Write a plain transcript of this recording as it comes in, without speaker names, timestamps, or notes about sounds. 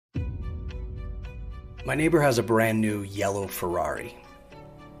My neighbor has a brand new yellow Ferrari.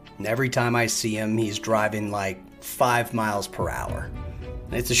 And every time I see him, he's driving like 5 miles per hour.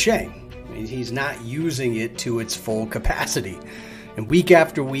 And it's a shame. I mean, he's not using it to its full capacity. And week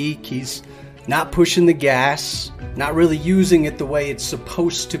after week, he's not pushing the gas, not really using it the way it's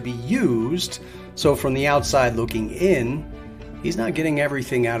supposed to be used. So from the outside looking in, he's not getting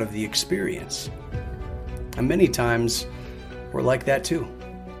everything out of the experience. And many times, we're like that too.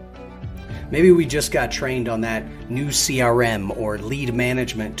 Maybe we just got trained on that new CRM or lead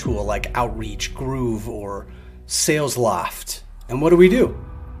management tool like Outreach, Groove, or SalesLoft. And what do?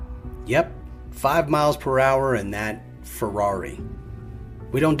 Yep, 5 miles per hour in that Ferrari.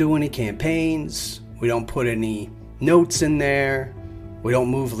 We don't do any campaigns. We don't put any notes in there. We don't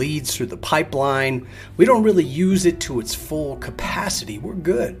move leads through the pipeline. We don't really use it to its full capacity. We're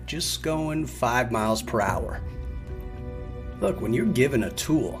good, just going 5 miles per hour. Look, when you're given a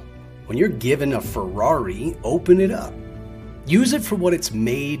tool, when you're given a Ferrari, open it up. Use it for what it's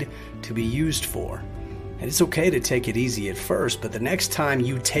made to be used for. And it's okay to take it easy at first, but the next time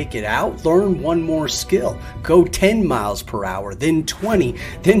you take it out, learn one more skill. Go 10 miles per hour, then 20,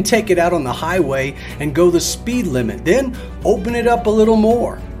 then take it out on the highway and go the speed limit. Then open it up a little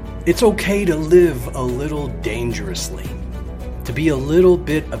more. It's okay to live a little dangerously, to be a little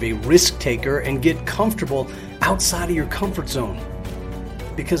bit of a risk taker and get comfortable outside of your comfort zone.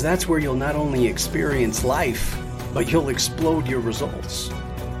 Because that's where you'll not only experience life, but you'll explode your results.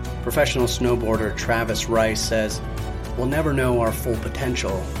 Professional snowboarder Travis Rice says, "We'll never know our full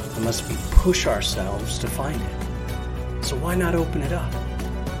potential unless we push ourselves to find it." So why not open it up?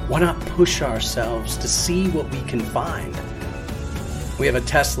 Why not push ourselves to see what we can find? We have a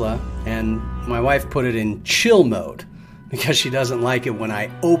Tesla, and my wife put it in chill mode because she doesn't like it when I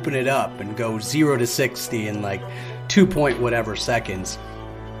open it up and go 0 to 60 in like 2 point whatever seconds.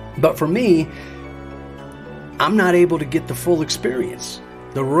 But for me, I'm not able to get the full experience,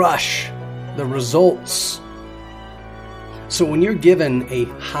 the rush, the results. So when you're given a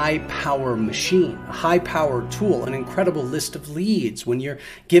high-power machine, a high-power tool, an incredible list of leads, when you're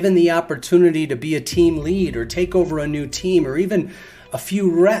given the opportunity to be a team lead or take over a new team or even a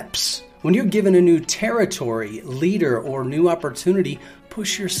few reps, when you're given a new territory, leader, or new opportunity,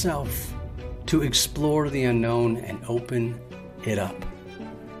 push yourself to explore the unknown and open it up.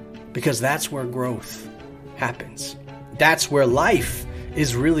 Because that's where growth happens. That's where life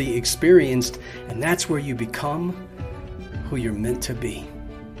is really experienced, and that's where you become who you're meant to be.